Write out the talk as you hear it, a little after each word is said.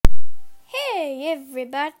Hey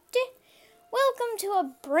everybody! Welcome to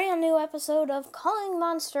a brand new episode of Calling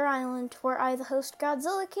Monster Island, where I, the host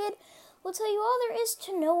Godzilla Kid, will tell you all there is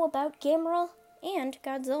to know about Gamera and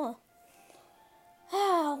Godzilla.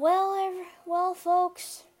 Well,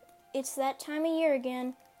 folks, it's that time of year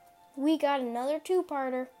again. We got another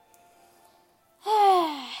two-parter.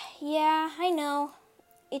 Yeah, I know,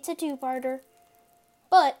 it's a two-parter,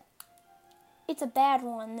 but it's a bad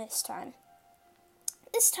one this time.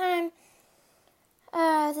 This time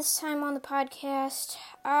on the podcast,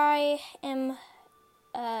 I am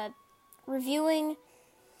reviewing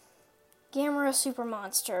Gamera Super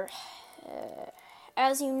Monster.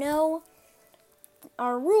 As you know,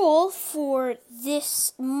 our rule for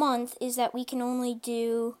this month is that we can only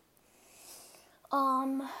do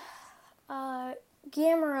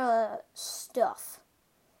Gamera stuff.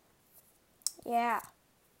 Yeah.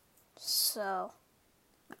 So,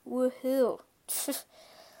 woohoo.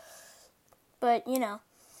 But,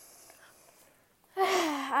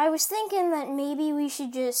 I was thinking that maybe we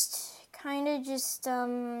should just get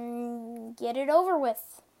it over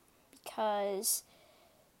with, because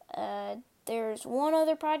there's one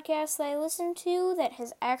other podcast that I listen to that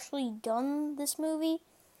has actually done this movie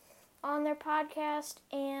on their podcast,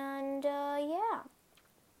 and yeah.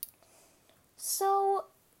 So,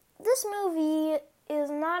 this movie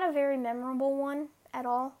is not a very memorable one at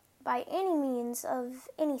all, by any means of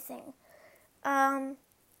anything.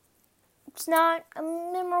 It's not a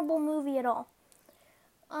memorable movie at all.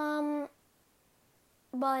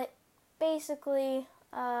 But basically,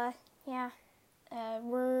 we're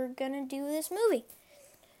gonna do this movie.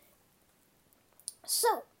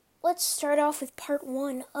 So, let's start off with part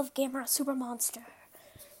 1 of Gamera Super Monster.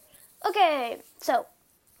 Okay, so,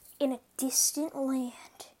 in a distant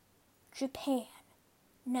land, Japan,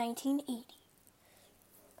 1980,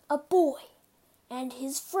 a boy and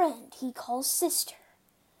his friend he calls sister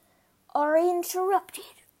are interrupted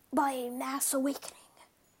by a mass awakening,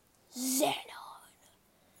 Xenon.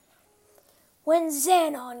 When the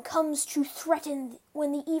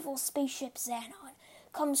evil spaceship Xenon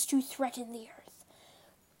comes to threaten the Earth,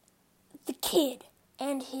 the kid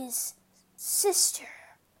and his sister,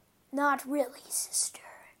 not really sister,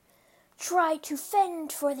 try to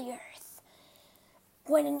fend for the Earth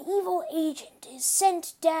when an evil agent is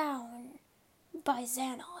sent down by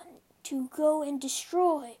Xenon to go and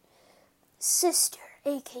destroy sister,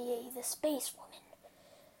 aka the Space Woman.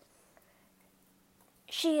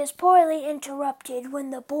 She is poorly interrupted when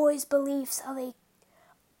the boy's beliefs of a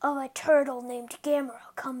turtle named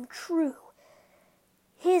Gamera come true.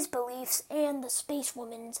 His beliefs and the Space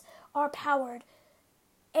Woman's are power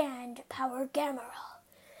Gamera.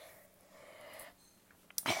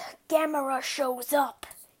 Gamera shows up.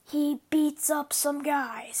 He beats up some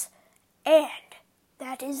guys. And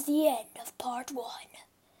that is the end of part 1.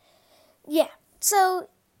 Yeah, so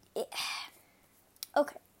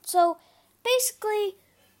basically,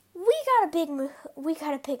 we got a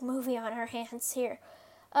big movie on our hands here,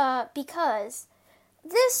 because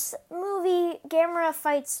this movie, Gamera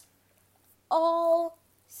fights all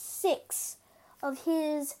 6 of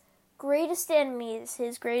his greatest enemies,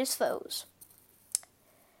 his greatest foes.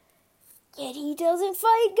 Yet he doesn't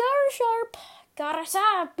fight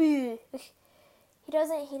Garasabu. He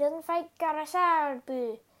doesn't fight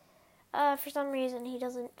Garasabu. For some reason, he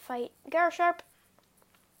doesn't fight Garasharp.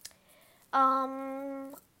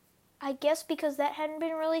 I guess because that hadn't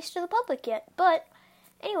been released to the public yet. But,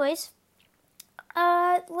 anyways,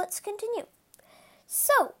 let's continue.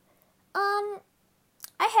 So, I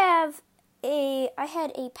had a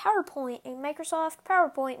Microsoft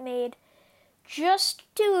PowerPoint made just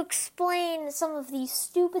to explain some of these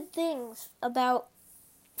stupid things about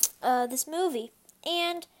this movie.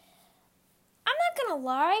 And I'm not gonna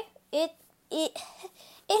lie, it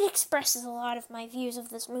expresses a lot of my views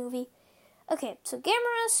of this movie. Okay, so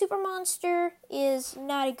Gamera Super Monster is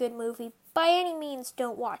not a good movie. By any means,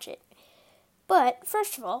 don't watch it. But,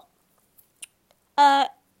 first of all,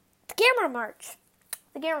 the Gamera March.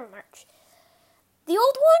 The old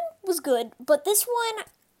one was good, but this one,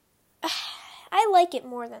 I like it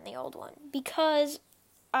more than the old one, because,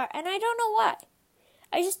 and I don't know why.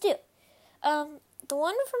 I just do. The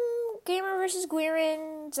one from Gamera vs.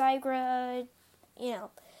 Guiron, Zygra,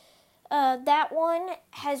 that one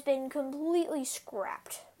has been completely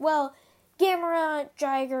scrapped. Well, Gamera,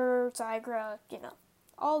 Zygra,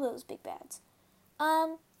 all those big bads.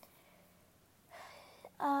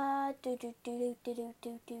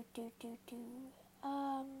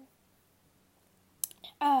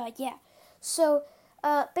 Yeah. So,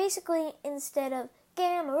 basically, instead of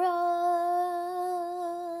Gamera,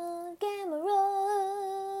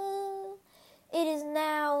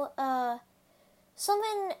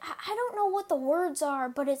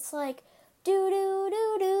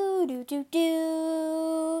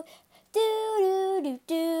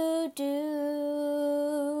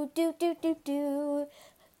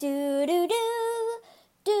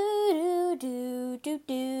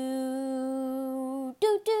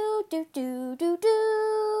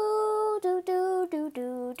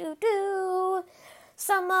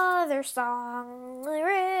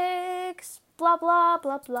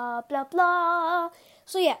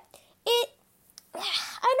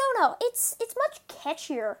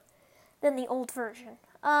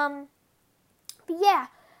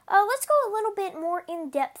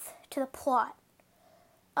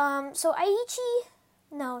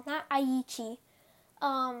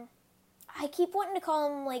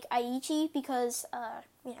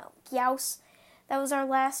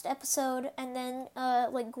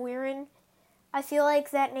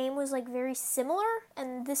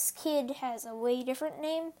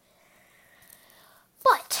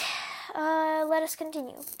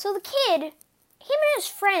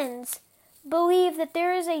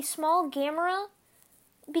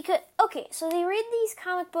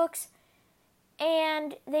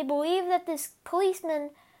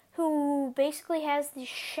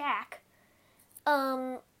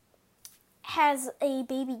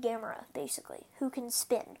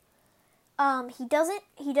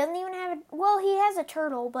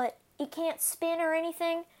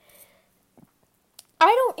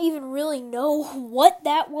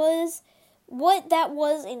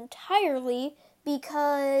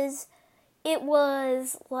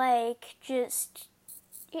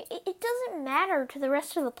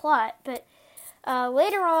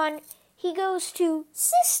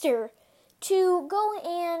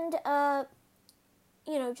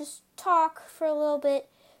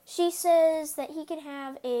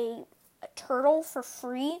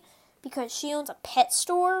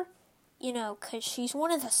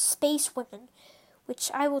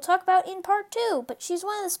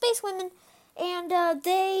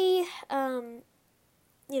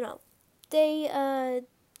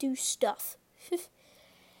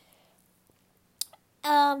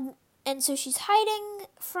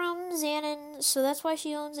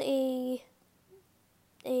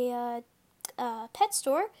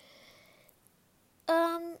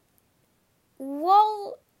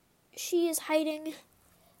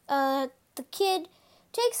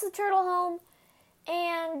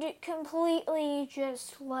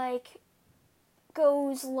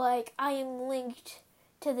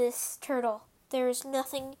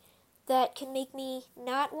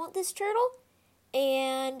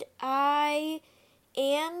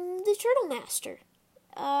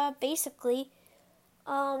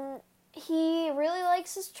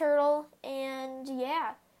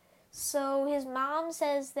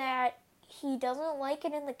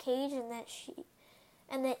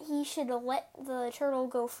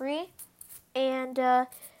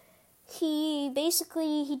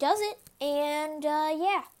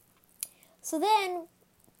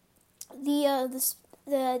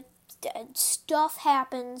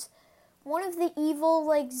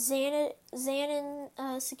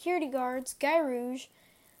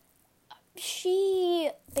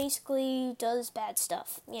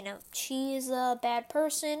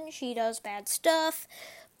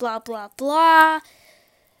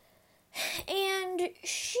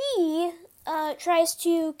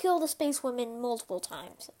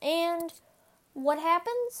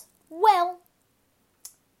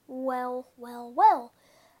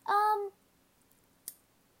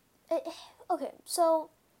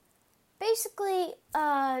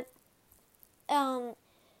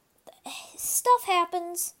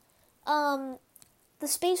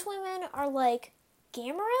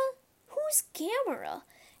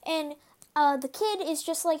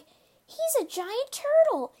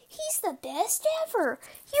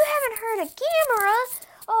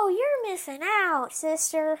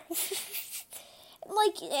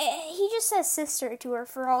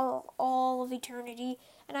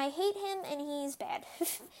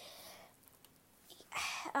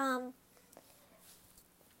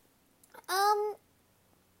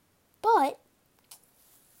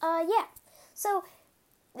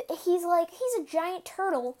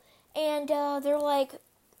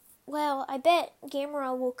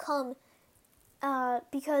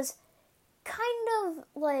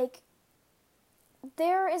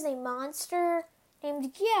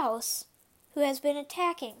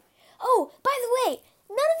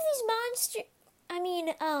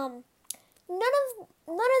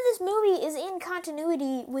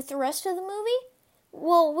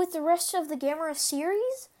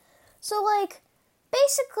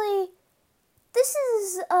 this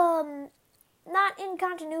is not in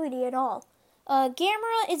continuity at all.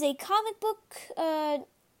 Gamera is a comic book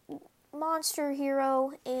monster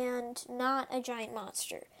hero and not a giant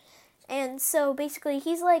monster. And so basically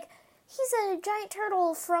he's a giant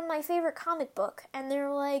turtle from my favorite comic book. And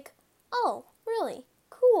they're like, oh, really?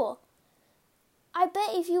 Cool. I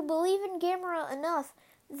bet if you believe in Gamera enough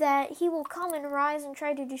that he will come and rise and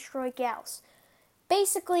try to destroy Gauss.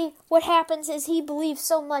 Basically, what happens is he believes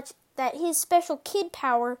so much that his special kid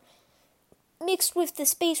power mixed with the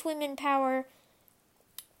space women power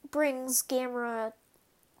brings Gamera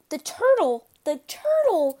the turtle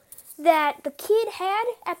that the kid had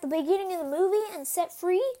at the beginning of the movie and set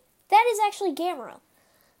free. That is actually Gamera.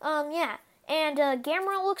 Yeah. And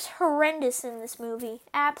Gamera looks horrendous in this movie.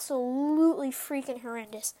 Absolutely freaking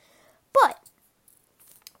horrendous. But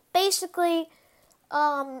basically,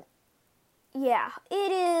 yeah,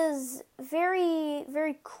 it is very,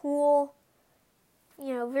 very cool.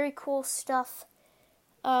 Very cool stuff.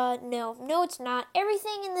 No, it's not.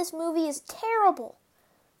 Everything in this movie is terrible.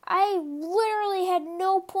 I literally had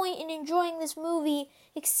no point in enjoying this movie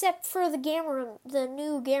except for the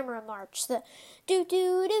new Gamera march. The do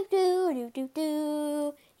do do do do do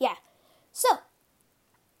do. Yeah. So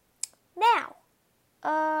now,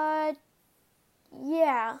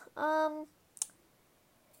 yeah.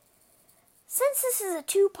 Since this is a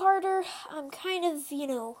two-parter, I'm kind of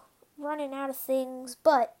running out of things,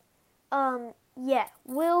 but yeah,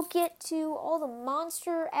 we'll get to all the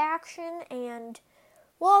monster action and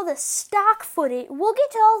all the stock footage. We'll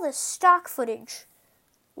get to all the stock footage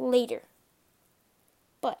later.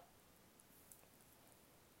 But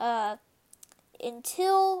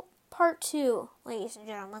until part 2, ladies and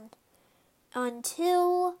gentlemen,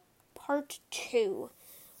 until part 2,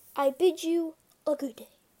 I bid you a good day.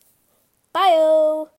 Bye-o!